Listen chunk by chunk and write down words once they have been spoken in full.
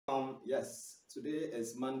Yes, today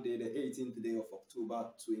is Monday, the 18th day of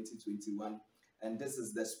October 2021, and this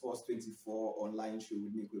is the Sports 24 online show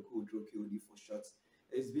with me, Kweku KOD for short.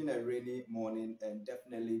 It's been a rainy morning, and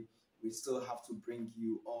definitely we still have to bring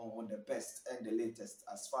you on the best and the latest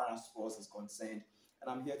as far as sports is concerned.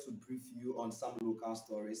 And I'm here to brief you on some local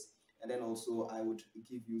stories, and then also I would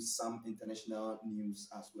give you some international news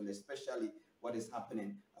as well, especially what is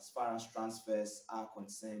happening as far as transfers are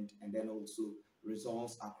concerned, and then also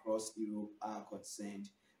results across Europe are concerned.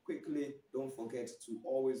 Quickly, don't forget to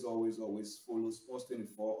always follow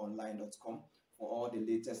sports24online.com for all the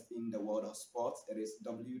latest in the world of sports. It is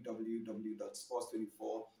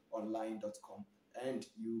www.sports24online.com. And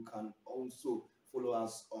you can also follow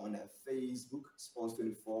us on Facebook,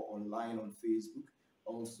 Sports24Online on Facebook,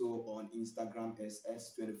 also on Instagram as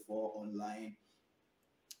S24Online,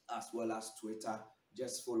 as well as Twitter.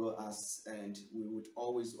 Just follow us, and we would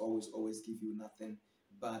always give you nothing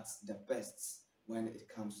but the best when it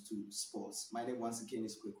comes to sports. My name once again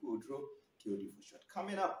is Kweku KOD for short.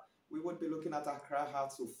 Coming up, we would be looking at Accra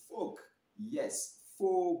Hearts of Folk. Yes,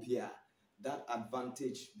 phobia. That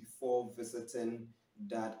advantage before visiting,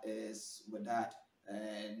 that is with that,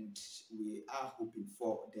 and we are hoping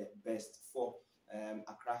for the best for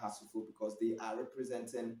Accra Hearts of Folk because they are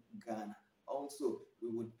representing Ghana. Also, we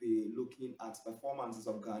would be looking at performances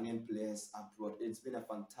of Ghanaian players abroad. It's been a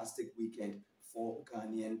fantastic weekend for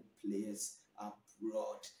Ghanaian players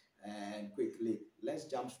abroad. And quickly, let's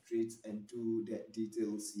jump straight and do the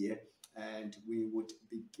details here. And we would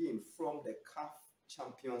begin from the CAF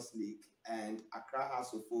Champions League. And Accra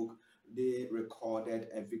House of Folk, they recorded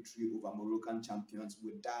a victory over Moroccan champions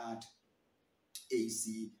with that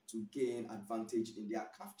AC to gain advantage in their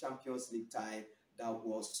CAF Champions League tie. That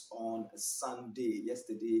was on Sunday.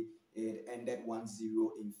 Yesterday, it ended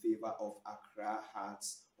 1-0 in favor of Accra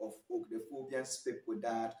Hearts of Oak. The Phobians spoke with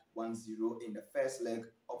that 1-0 in the first leg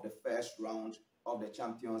of the first round of the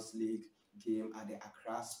Champions League game at the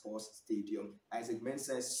Accra Sports Stadium. Isaac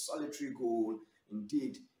Mensah's solitary goal,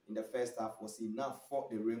 indeed, in the first half was enough for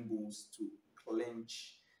the Rainbows to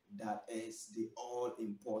clinch that is the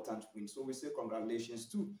all-important win. So we say congratulations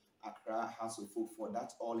to Accra House of Folk for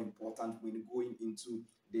that all-important win going into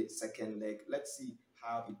the second leg. Let's see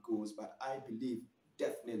how it goes, but I believe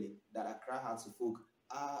definitely that Accra House of Folk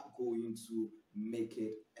are going to make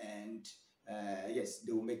it, and yes,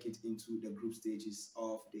 they will make it into the group stages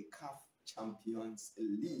of the CAF Champions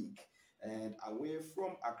League. And away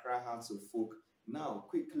from Accra House of Folk, now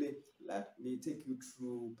quickly let me take you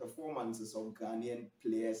through performances of Ghanaian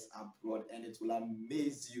players abroad, and it will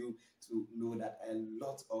amaze you to know that a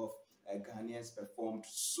lot of Ghanaians performed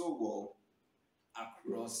so well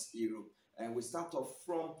across Europe. And we start off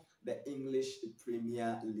from the English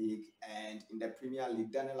Premier League, and in the Premier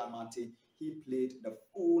League, Daniel Amate, he played the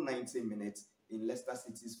full 90 minutes in Leicester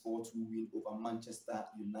City's 4-2 win over Manchester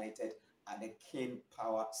United at the King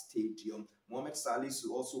Power Stadium. Mohamed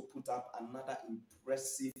Salisu also put up another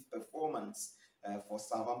impressive performance for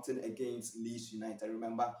Southampton against Leeds United.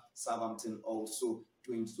 Remember, Southampton also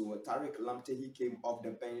doing so. Tariq Lamptey, he came off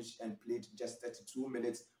the bench and played just 32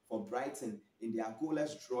 minutes for Brighton in their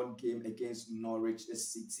goalless drawn game against Norwich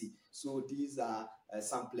City. So these are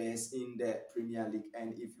some players in the Premier League.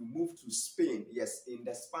 And if you move to Spain, yes, in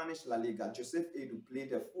the Spanish La Liga, Joseph Edu played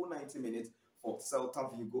the full 90 minutes for Celta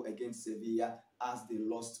Vigo against Sevilla as they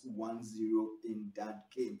lost 1-0 in that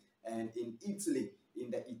game. And in Italy,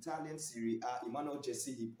 in the Italian Serie A, Emmanuel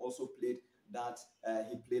Jesse, he also played that.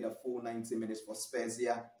 He played a full 90 minutes for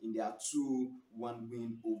Spezia in their 2-1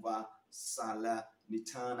 win over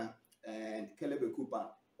Salernitana. And Kelebe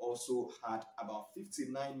Kupan also had about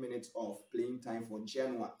 59 minutes of playing time for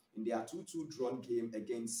Genoa in their 2-2 drawn game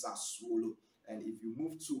against Sassuolo. And if you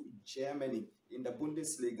move to Germany, in the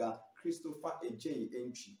Bundesliga, Christopher Ejei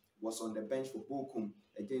Entry was on the bench for Bochum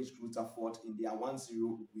against Rutherford in their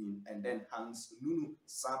 1-0 win. And then Hans Nunu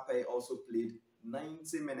Sape also played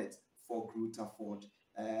 90 minutes for Rutherford.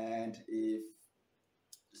 And if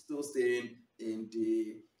still staying in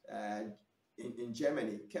the in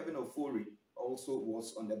Germany, Kevin Ofori also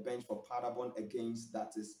was on the bench for Paderborn against,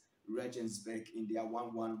 that is, Regensburg in their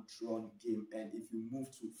 1-1 drawn game. And if you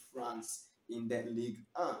move to France, in the Ligue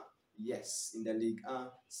 1, yes, in the Ligue 1,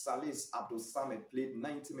 Salis Abdul Samed played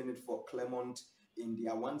 90 minutes for Clermont in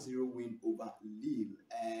their 1-0 win over Lille.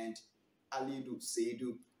 And Alidou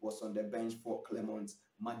Seydou was on the bench for Clermont.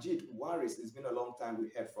 Majid Waris, it's been a long time we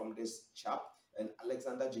heard from this chap. And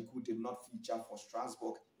Alexander Djikou did not feature for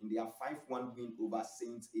Strasbourg in their 5-1 win over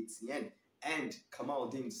Saint Etienne. And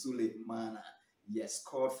Kamaldeen Suleimana, yes,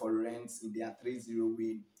 scored for Rennes in their 3-0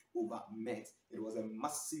 win over Metz. It was a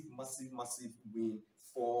massive win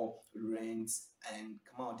for Rennes.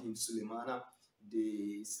 Salahuddin Sulemana,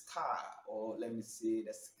 the star, or let me say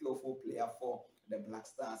the skillful player for the Black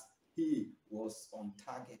Stars. He was on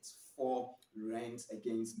target, 4 runs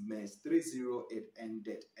against Metz, 3-0 it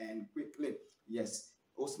ended. And quickly, yes,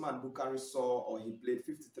 Osman Bukari saw, or he played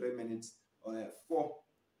 53 minutes for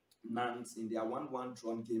Nantes in their 1-1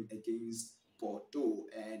 drawn game against Bordeaux.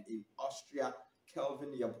 And in Austria,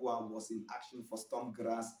 Kelvin Yabua was in action for Storm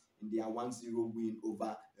Graz in their 1-0 win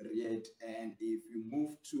over Ried. And if you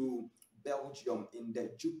move to Belgium in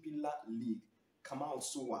the Jupiler League, Kamal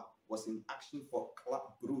Sowa was in action for Club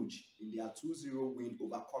Brugge in their 2-0 win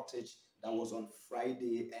over Cottage. That was on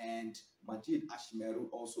Friday. And Majid Ashmeru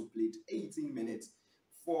also played 18 minutes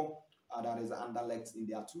for that is Anderlecht in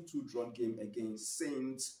their 2-2 drawn game against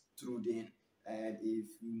Saint Trudin. And if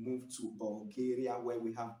we move to Bulgaria, where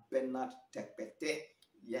we have Bernard Tekpete,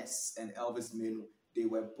 yes, and Elvis Menu, they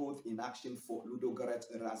were both in action for Ludogorets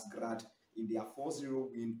Razgrad in their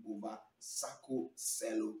 4-0 win over Sako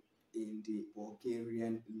Selo in the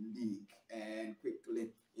Bulgarian League. And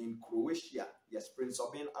quickly, in Croatia, yes, Prince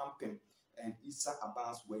Obin Ampim and Isa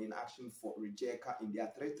Abbas were in action for Rijeka in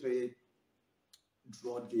their 3-3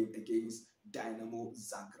 draw game against Dynamo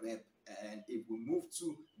Zagreb. And if we move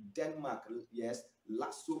to Denmark, yes,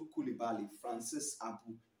 Lasso Koulibaly, Francis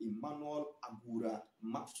Abu, Emmanuel Agura,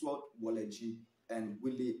 Maxwell Waleji, and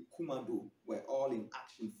Willie Kumado were all in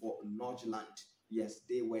action for Nordjylland. Yes,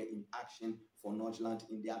 they were in action for Nordjylland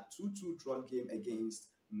in their 2-2 draw game against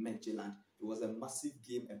Midtjylland. It was a massive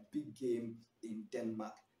game, a big game in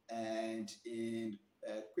Denmark. And in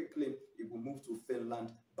quickly, if we move to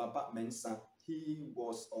Finland, Baba Mensah, he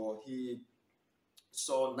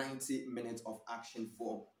saw 90 minutes of action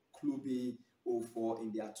for Klubi 04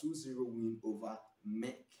 in their 2-0 win over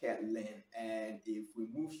Mechelen. And if we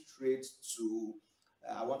move straight to,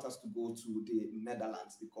 I want us to go to the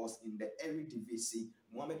Netherlands, because in the Eredivisie,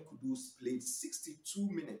 Mohamed Kudus played 62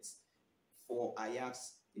 minutes for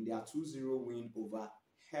Ajax in their 2-0 win over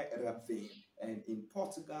Heerenveen. And in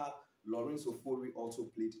Portugal, Lorenzo Fori also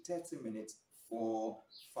played 30 minutes for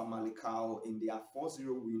Famalicão in their 4-0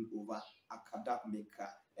 win over Akademika.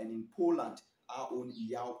 And in Poland, our own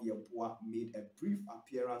Yao Yeboah made a brief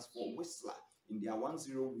appearance for Whistler in their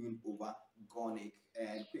 1-0 win over Gornik.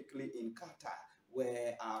 And quickly in Qatar,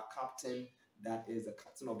 where our captain, that is the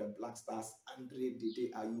captain of the Black Stars, Andre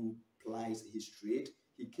Dede Ayew, plies his trade.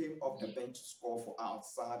 He came off the bench to score for Al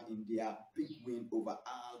Sadd in their big win over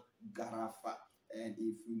Al Gharafa. And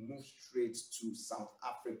if we move straight to South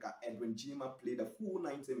Africa, Edwin Jima played a full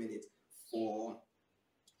 90 minutes for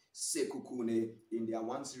Sekou Kune in their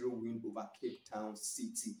 1-0 win over Cape Town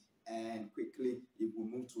City. And quickly, if we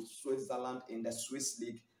move to Switzerland in the Swiss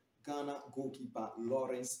League, Ghana goalkeeper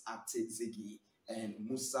Lawrence Atezegi and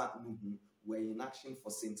Musa Nuhu were in action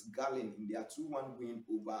for St. Gallen in their 2-1 win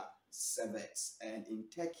over Sevets. And in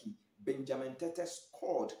Turkey, Benjamin Tete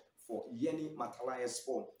scored for Yeni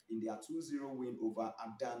Malatyaspor in their 2-0 win over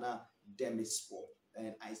Adana Demirspor.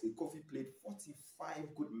 And Isaac Kofi played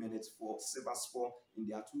 45 good minutes for Sivasspor in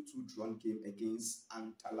their 2-2 drawn game against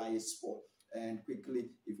Antalyaspor. And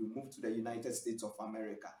quickly, if we move to the United States of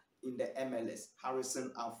America, in the MLS,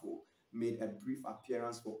 Harrison Affle made a brief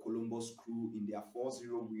appearance for Columbus Crew in their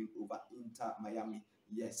 4-0 win over Inter Miami.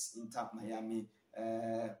 Yes, Inter Miami.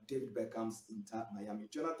 David Beckham's Inter Miami.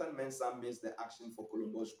 Jonathan Mensah missed the action for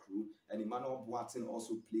Columbus Crew, and Emmanuel Boateng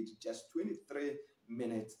also played just 23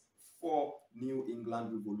 minutes for New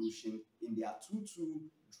England Revolution in their 2-2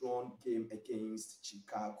 drawn game against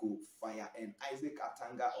Chicago Fire. And Isaac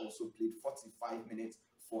Atanga also played 45 minutes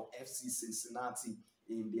for FC Cincinnati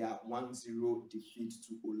in their 1-0 defeat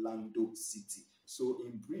to Orlando City. So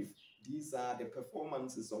in brief, these are the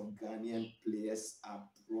performances of Ghanaian players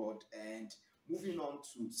abroad. And moving on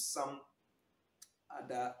to some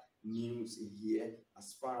other news here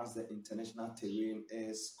as far as the international terrain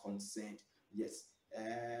is concerned. Yes,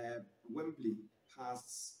 Wembley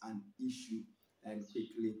has an issue, and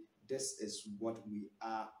quickly, this is what we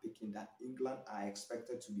are picking, that England are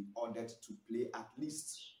expected to be ordered to play at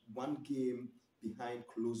least one game behind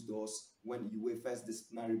closed doors when UEFA's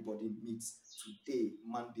disciplinary body meets today,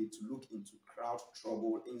 Monday, to look into crowd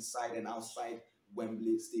trouble inside and outside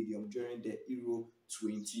Wembley Stadium during the Euro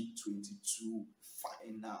 2022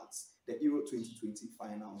 finals. The Euro 2020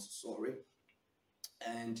 finals, sorry.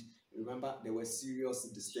 And remember, there were serious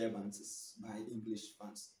disturbances by English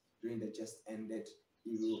fans during the just ended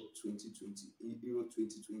Euro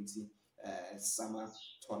 2020 summer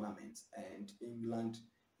tournament. And England,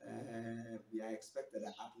 we are expected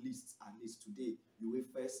that at least today,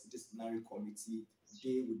 UEFA's disciplinary committee,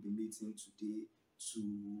 they will be meeting today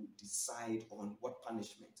to decide on what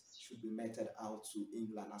punishment should be meted out to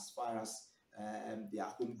England as far as their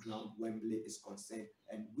home ground Wembley is concerned.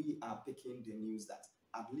 And we are picking the news that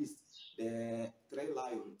at least the Three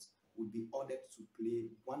Lions would be ordered to play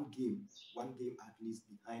one game at least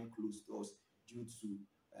behind closed doors due to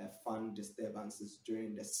fan disturbances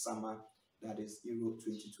during the summer, that is Euro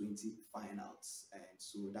 2020 finals. And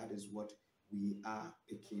so that is what we are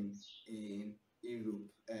picking in Europe.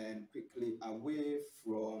 And quickly away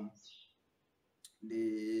from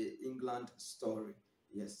the England story,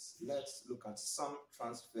 yes, let's look at some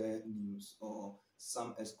transfer news or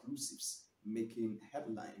some exclusives making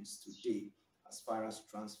headlines today as far as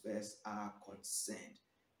transfers are concerned.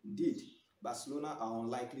 Indeed, Barcelona are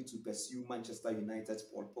unlikely to pursue Manchester United's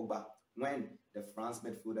Paul Pogba when the France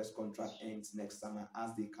midfielder's contract ends next summer,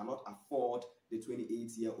 as they cannot afford the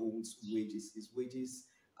 28-year-old's wages. His wages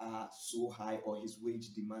are so high, or his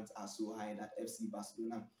wage demands are so high, that FC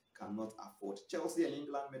Barcelona cannot afford. Chelsea and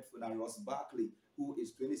England midfielder Ross Barkley, who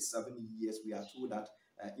is 27 years, we are told that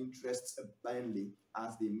interests Burnley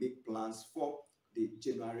as they make plans for the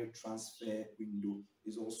January transfer window,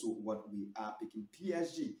 is also what we are picking.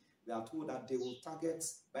 PSG, we are told that they will target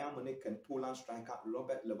Bayern Munich and Poland striker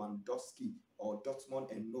Robert Lewandowski, or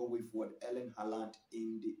Dortmund and Norway forward Erling Haaland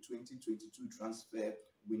in the 2022 transfer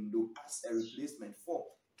window as a replacement for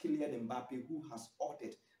Kylian Mbappe, who has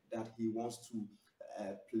ordered that he wants to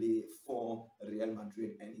play for Real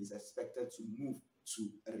Madrid and he's expected to move to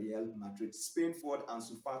Real Madrid. Spain forward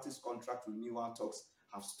Ansu Fati's contract renewal talks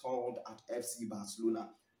have stalled at FC Barcelona,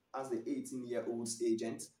 as the 18-year-old's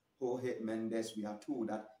agent Jorge Mendes, we are told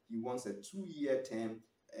that he wants a 2-year term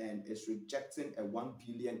and is rejecting a €1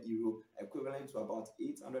 billion, equivalent to about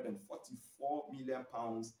 £844 million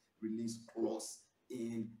release clause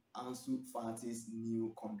in Ansu Fati's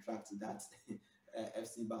new contract that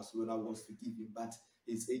FC Barcelona wants to give him. But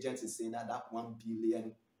his agent is saying that that $1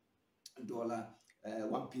 billion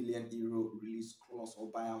 €1 billion release clause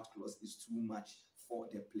or buyout clause is too much for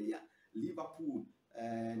the player. Liverpool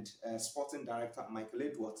and sporting director Michael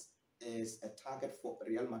Edwards is a target for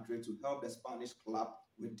Real Madrid to help the Spanish club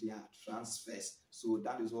with their transfers. So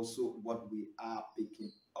that is also what we are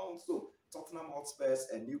picking. Also, Tottenham Hotspurs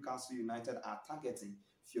and Newcastle United are targeting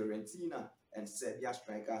Fiorentina and Serbia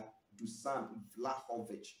striker Dusan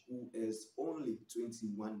Vlahovic, who is only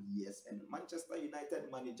 21 years. And Manchester United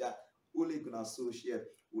manager Ole Gunnar Solskjaer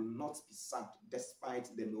will not be sacked despite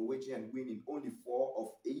the Norwegian winning only 4 of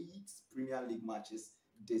 8 Premier League matches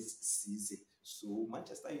this season. So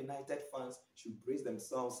Manchester United fans should brace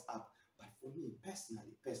themselves up. But for me,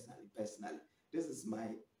 personally, this is my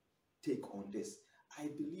take on this. I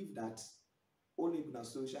believe that Ole Gunnar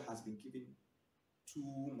Solskjaer has been given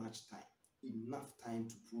too much time, enough time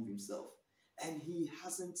to prove himself. And he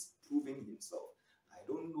hasn't proven himself. I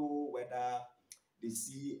don't know whether they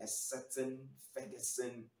see a certain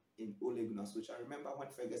Ferguson in Ole Gunnar Solskjaer. I remember when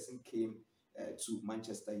Ferguson came to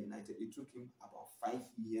Manchester United, it took him about 5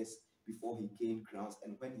 years before he gained grounds.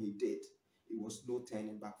 And when he did, it was no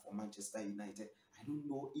turning back for Manchester United. I don't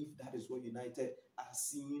know if that is what United are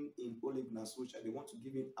seeing in Ole Gunnar Solskjaer. They want to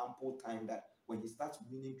give him ample time that when he starts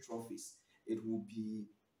winning trophies, it will be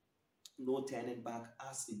no turning back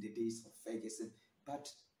as in the days of Ferguson. But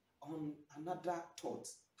on another thought,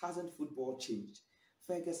 hasn't football changed?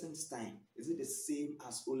 Ferguson's time, is it the same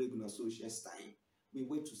as Ole Gunnar Solskjaer's time? We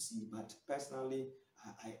wait to see. But personally,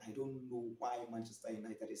 I don't know why Manchester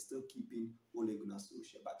United is still keeping Ole Gunnar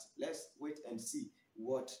Solskjaer. But let's wait and see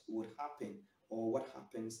what would happen or what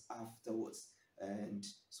happens afterwards. And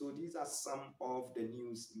so these are some of the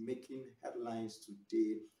news making headlines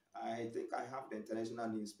today. I think I have the international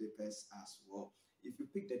newspapers as well. If you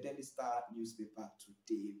pick the Daily Star newspaper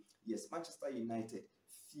today, yes, Manchester United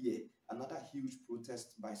fear another huge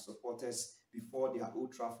protest by supporters before their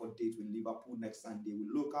Old Trafford date with Liverpool next Sunday, with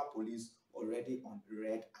local police already on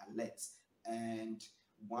red alert. And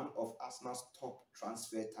one of Arsenal's top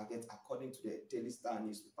transfer targets, according to the Daily Star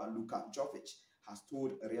newspaper, Luka Jovic, has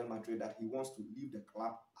told Real Madrid that he wants to leave the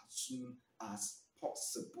club as soon as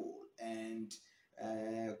possible. And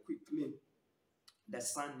quickly, the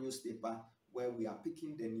Sun newspaper, where we are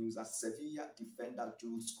picking the news, as Sevilla defender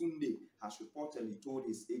Jules Koundé has reportedly told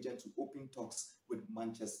his agent to open talks with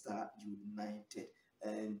Manchester United.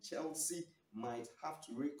 And Chelsea might have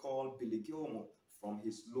to recall Billy Gilmour from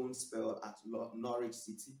his loan spell at Norwich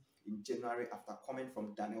City in January after comment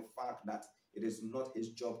from Daniel Fark that it is not his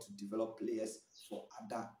job to develop players for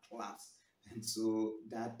other clubs. And so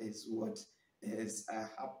that is what is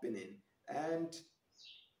happening. And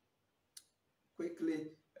quickly,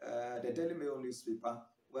 the Daily Mail newspaper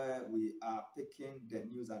where we are picking the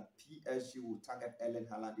news that PSG will target Erling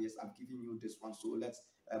Haaland. Yes, I'm giving you this one. So let's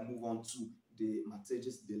move on to the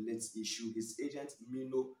Mateus de Ligt issue. His agent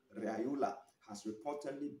Mino Raiola has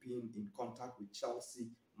reportedly been in contact with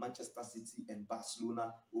Chelsea, Manchester City, and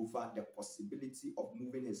Barcelona over the possibility of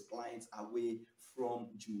moving his clients away from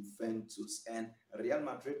Juventus. And Real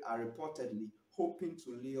Madrid are reportedly hoping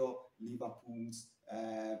to lure Liverpool's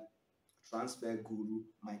transfer guru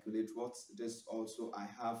Michael Edwards. This also I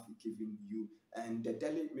have given you. And the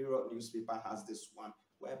Daily Mirror newspaper has this one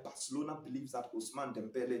where Barcelona believes that Ousmane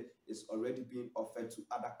Dembele is already being offered to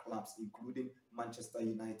other clubs, including Manchester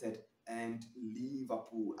United and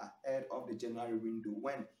Liverpool, ahead of the January window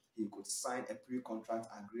when he could sign a pre-contract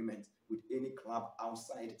agreement with any club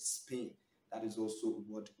outside Spain. That is also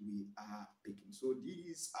what we are picking. So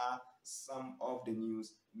these are some of the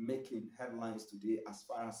news making headlines today as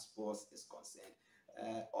far as sports is concerned.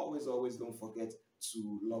 Always don't forget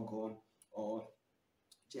to log on or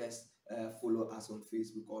just follow us on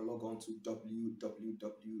Facebook or log on to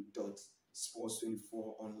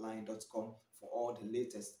www.sports24online.com for all the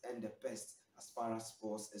latest and the best as far as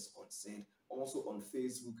sports is concerned. Also on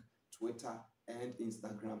Facebook, Twitter, and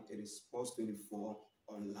Instagram, it is Sports24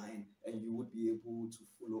 Online, and you would be able to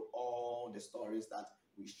follow all the stories that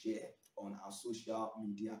we share on our social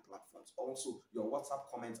media platforms. Also, your WhatsApp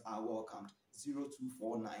comments are welcomed.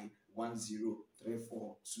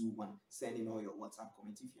 0249103421. Send in all your WhatsApp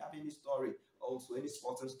comments. If you have any story, also any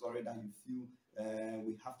sporting story that you feel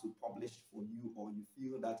we have to publish for you, or you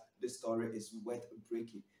feel that this story is worth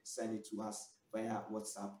breaking, send it to us via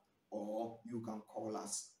WhatsApp, or you can call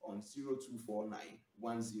us on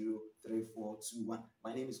 0249103421.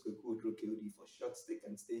 My name is Kweku Odrokeodi for short, stick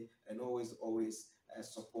and stay, and always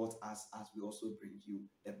support us as we also bring you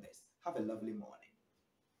the best. Have a lovely morning.